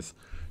that there's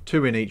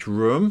 2 in each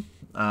room,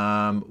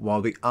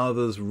 while the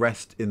others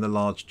rest in the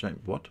large chamber.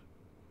 What?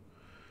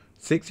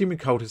 6 human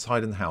cultists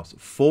hide in the house.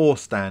 4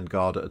 stand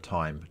guard at a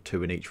time.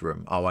 2 in each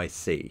room. Oh, I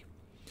see.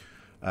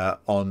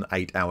 On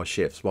 8-hour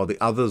shifts, while the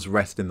others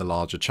rest in the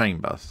larger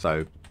chamber.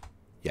 So,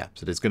 yeah.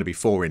 So there's going to be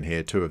 4 in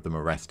here. 2 of them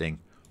are resting.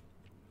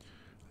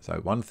 So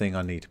one thing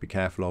I need to be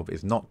careful of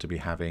is not to be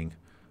having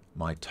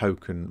my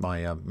token,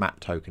 my map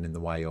token, in the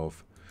way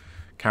of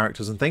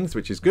characters and things,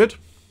 which is good.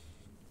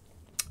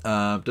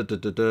 So,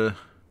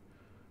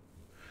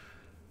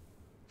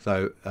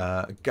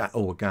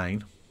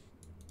 again,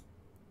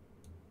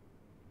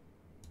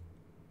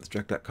 let's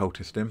drag that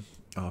cultist in.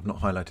 Oh, I've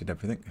not highlighted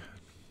everything.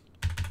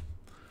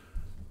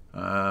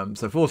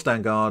 So 4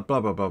 stand guard,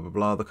 blah, blah, blah, blah,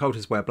 blah. The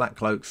cultists wear black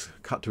cloaks,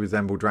 cut to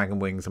resemble dragon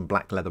wings, and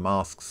black leather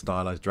masks,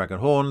 stylized dragon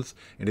horns.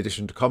 In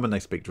addition to common, they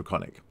speak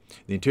Draconic.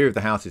 The interior of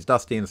the house is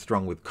dusty and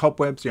strung with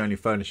cobwebs. The only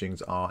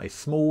furnishings are a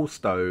small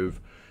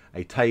stove,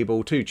 a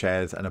table, 2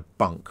 chairs, and a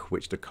bunk,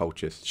 which the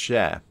cultists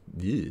share.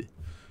 Yeah.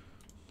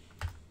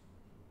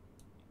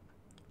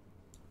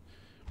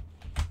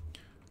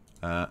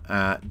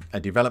 A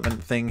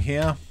development thing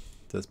here.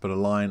 Let's put a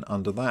line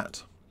under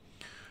that.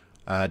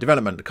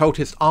 Development. The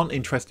cultists aren't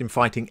interested in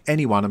fighting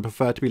anyone and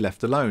prefer to be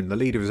left alone. The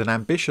leader is an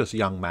ambitious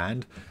young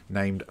man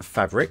named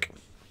Fabric,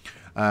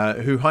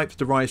 who hopes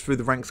to rise through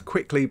the ranks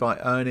quickly by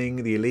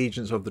earning the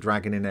allegiance of the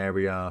dragon in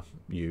area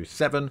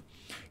U7.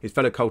 His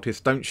fellow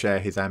cultists don't share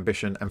his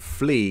ambition and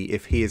flee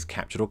if he is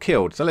captured or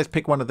killed. So let's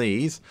pick one of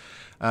these.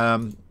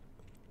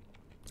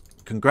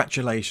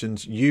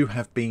 Congratulations, you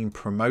have been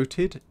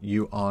promoted.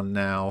 You are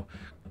now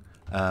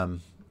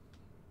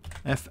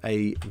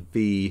FAV.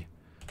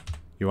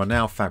 You are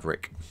now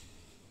Fabric.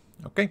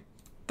 Okay,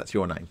 that's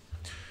your name.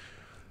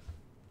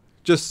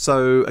 Just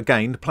so,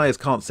 again, the players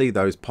can't see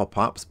those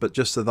pop-ups, but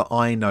just so that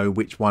I know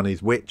which one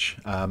is which,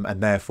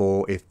 and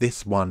therefore, if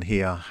this one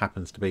here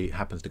happens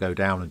to go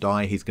down and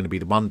die, he's going to be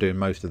the one doing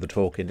most of the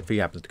talking. If he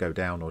happens to go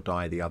down or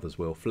die, the others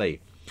will flee.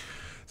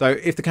 So,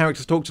 if the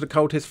characters talk to the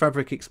cultists,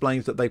 Fabric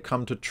explains that they've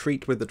come to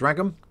treat with the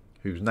dragon,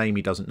 whose name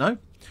he doesn't know.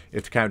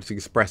 If the characters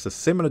express a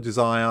similar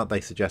desire,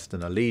 they suggest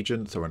an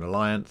allegiance or an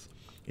alliance.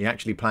 He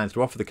actually plans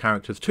to offer the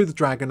characters to the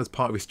dragon as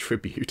part of his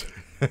tribute.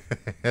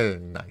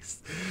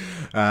 Nice.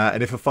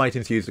 And if a fight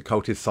ensues, the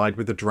cultists side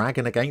with the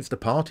dragon against a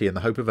party in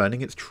the hope of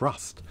earning its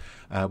trust.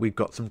 We've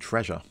got some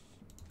treasure.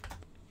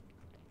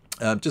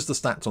 Just the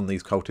stats on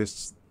these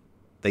cultists.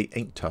 They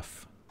ain't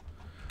tough.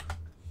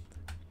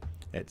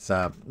 It's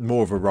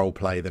more of a role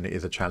play than it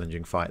is a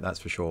challenging fight, that's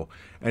for sure.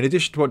 In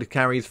addition to what it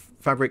carries,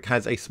 Fabric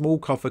has a small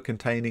coffer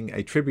containing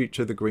a tribute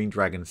to the green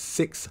dragon,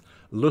 6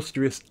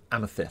 lustrous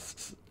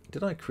amethysts.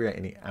 Did I create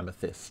any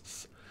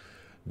amethysts?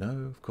 No,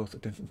 of course I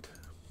didn't.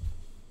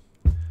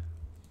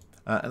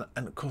 And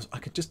of course, I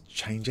could just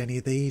change any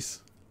of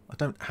these. I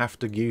don't have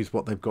to use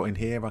what they've got in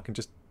here. I can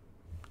just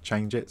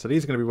change it. So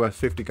these are going to be worth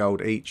 50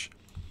 gold each.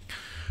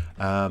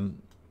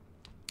 And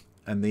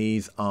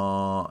these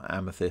are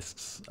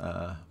amethysts.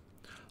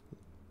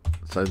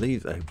 So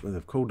these,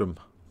 they've called them...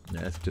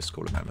 Yeah, let's just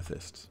call them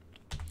amethysts.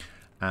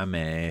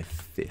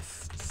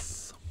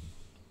 Amethysts.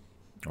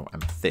 or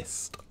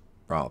amethyst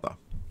rather.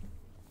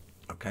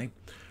 Okay,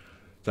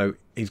 so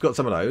he's got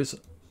some of those.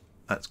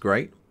 That's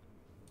great.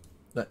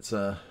 Let's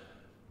okay,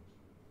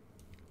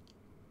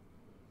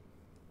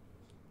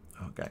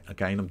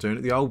 again, I'm doing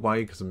it the old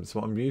way because it's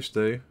what I'm used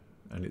to,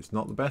 and it's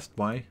not the best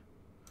way.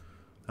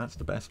 That's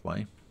the best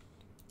way.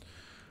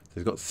 So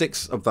he's got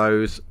 6 of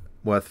those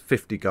worth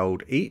 50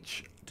 gold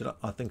each.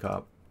 I think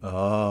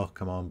oh,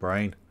 come on,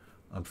 brain.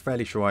 I'm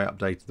fairly sure I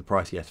updated the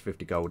price. Yes,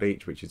 50 gold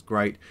each, which is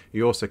great.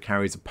 He also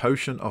carries a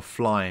potion of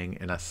flying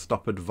in a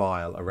stoppered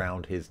vial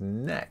around his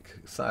neck.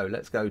 So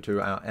let's go to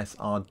our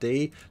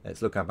SRD.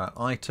 Let's look at our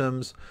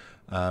items.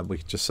 We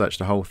can just search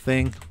the whole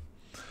thing.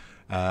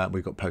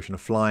 We've got potion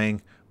of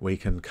flying. We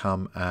can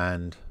come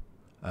and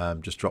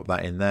just drop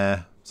that in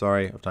there.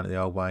 Sorry, I've done it the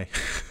old way.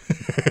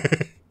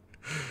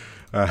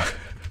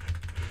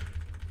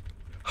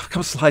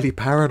 I'm slightly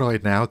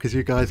paranoid now because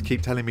you guys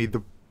keep telling me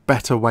the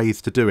better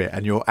ways to do it,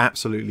 and you're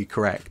absolutely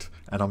correct.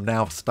 And I'm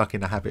now stuck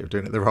in the habit of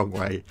doing it the wrong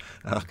way.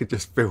 And I could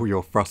just feel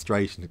your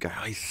frustration and go,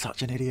 oh, he's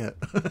such an idiot.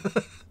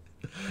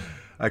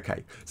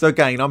 Okay, so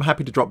again, I'm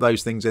happy to drop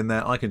those things in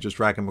there. I can just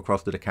drag them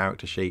across to the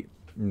character sheet.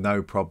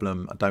 No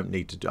problem. I don't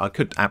need to do. I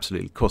could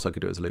absolutely, of course, I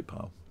could do it as a loot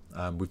pile.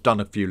 We've done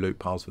a few loot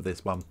piles for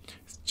this one.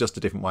 It's just a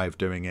different way of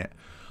doing it.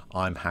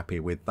 I'm happy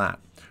with that.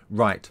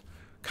 Right,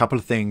 couple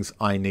of things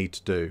I need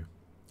to do.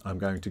 I'm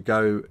going to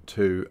go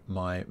to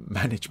my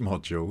manage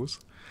modules.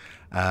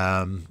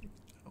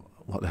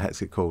 What the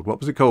heck's it called? What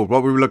was it called?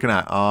 What were we looking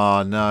at?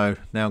 Oh no,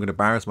 now I'm going to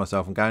embarrass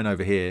myself. I'm going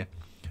over here.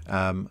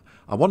 I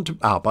want to,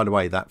 by the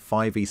way, that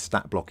 5e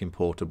stat block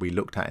importer we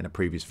looked at in a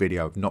previous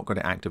video. I've not got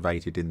it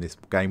activated in this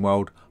game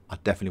world. I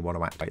definitely want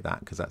to activate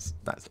that because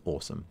that's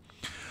awesome.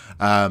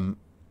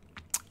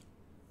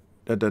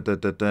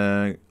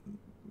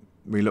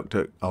 We looked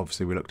at,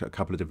 obviously we looked at a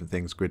couple of different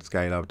things. Grid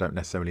scaler, I don't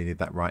necessarily need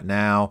that right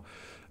now.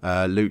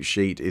 Loot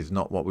sheet is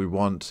not what we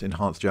want.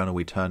 Enhanced journal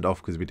we turned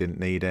off because we didn't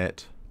need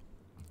it.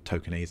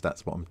 Tokenies,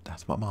 that's what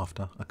I'm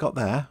after. I got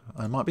there.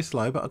 I might be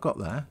slow, but I got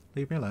there.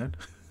 Leave me alone.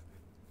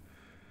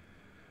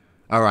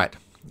 All right,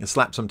 let's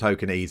slap some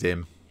tokenies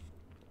in,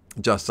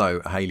 just so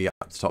Haley up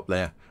the top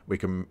there. We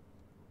can.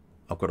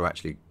 I've got to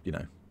actually, you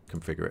know,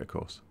 configure it, of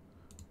course,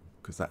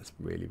 because that's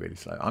really, really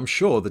slow. I'm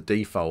sure the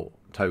default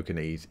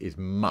tokenies is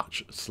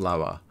much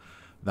slower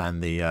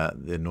than the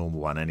normal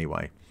one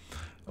anyway.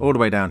 All the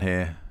way down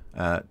here.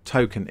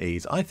 Token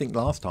ease. I think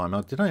last time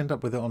did I end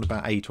up with it on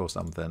about 8 or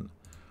something?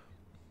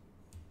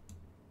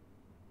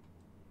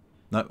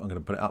 No, I'm going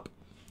to put it up.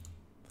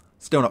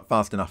 Still not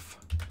fast enough.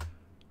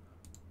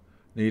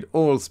 Need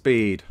all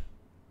speed.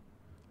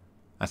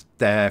 That's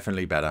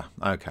definitely better.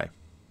 Okay.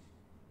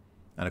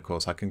 And of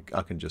course I can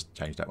just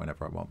change that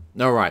whenever I want.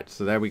 All right,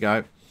 so there we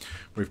go.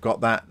 We've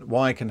got that.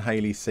 Why can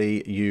Haley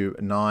see you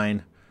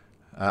 9?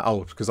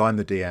 Oh, because I'm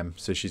the DM,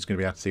 so she's going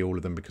to be able to see all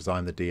of them because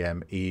I'm the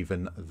DM,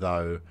 even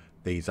though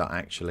these are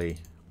actually,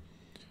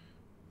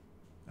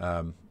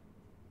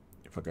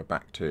 if I go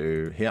back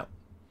to here,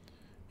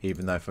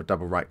 even though if I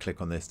double right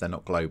click on this, they're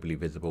not globally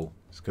visible.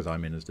 It's because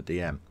I'm in as the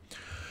DM.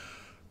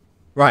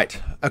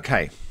 Right,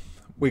 okay.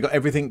 We got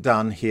everything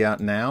done here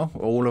now.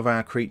 All of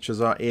our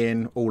creatures are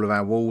in, all of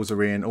our walls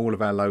are in, all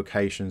of our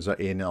locations are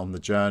in on the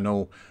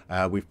journal.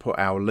 We've put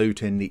our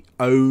loot in. The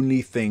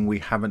only thing we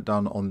haven't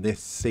done on this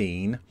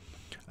scene,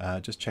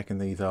 just checking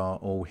these are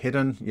all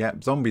hidden.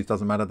 Yep, zombies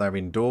doesn't matter, they're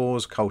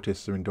indoors.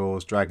 Cultists are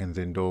indoors, dragons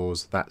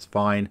indoors, that's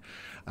fine.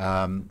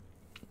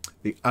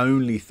 The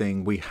only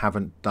thing we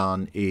haven't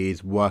done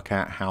is work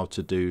out how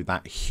to do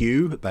that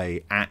hue,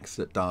 the axe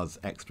that does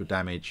extra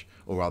damage,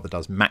 or rather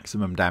does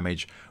maximum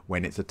damage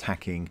when it's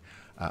attacking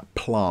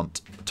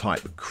plant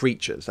type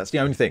creatures. That's the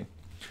only thing.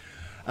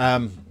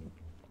 But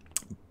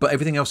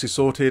everything else is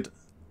sorted.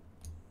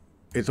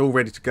 It's all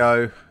ready to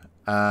go.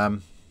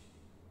 What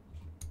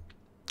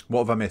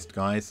have I missed,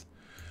 guys?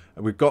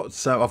 I've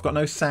got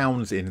no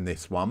sounds in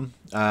this one.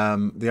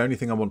 The only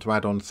thing I want to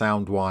add on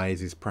sound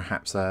wise is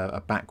perhaps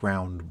a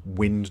background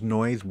wind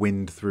noise,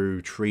 wind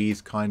through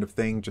trees kind of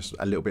thing, just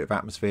a little bit of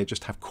atmosphere,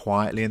 just have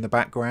quietly in the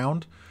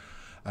background.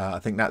 I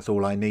think that's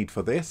all I need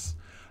for this.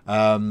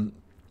 No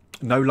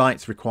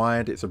lights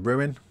required. It's a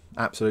ruin,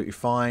 absolutely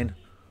fine.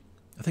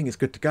 I think it's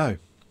good to go.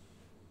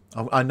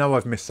 I know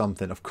I've missed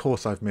something, of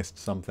course I've missed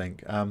something.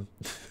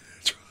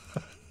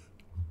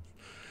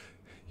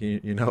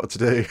 You know what to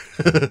do.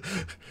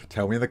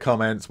 Tell me in the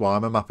comments why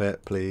I'm a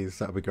Muppet, please.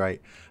 That would be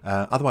great.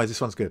 Otherwise, this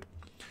one's good.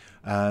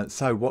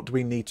 So what do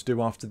we need to do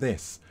after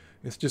this?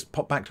 Let's just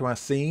pop back to our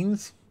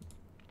scenes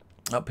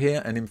up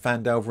here. And in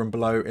Phandelver and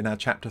Below in our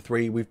Chapter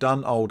 3, we've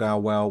done Old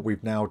Owl Well.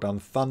 We've now done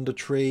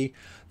Thundertree.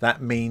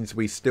 That means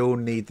we still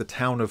need the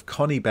town of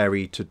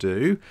Conyberry to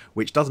do,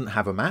 which doesn't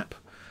have a map,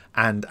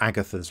 and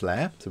Agatha's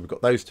Lair. So we've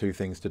got those two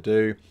things to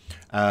do.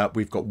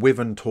 We've got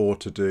Wyvern Tor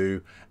to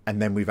do, and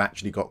then we've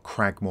actually got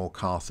Cragmore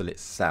Castle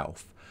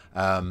itself.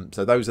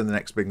 So those are the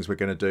next things we're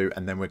going to do,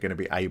 and then we're going to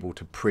be able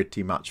to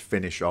pretty much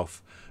finish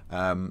off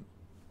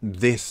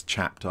this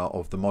chapter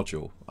of the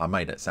module. I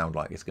made it sound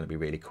like it's going to be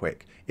really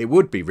quick. It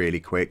would be really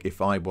quick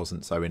if I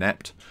wasn't so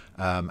inept,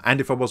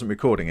 and if I wasn't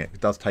recording it. It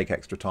does take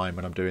extra time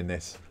when I'm doing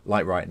this.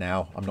 Like right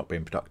now, I'm not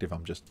being productive.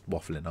 I'm just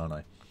waffling, aren't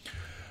I?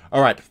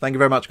 All right. Thank you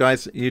very much,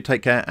 guys. You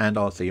take care, and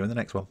I'll see you in the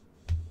next one.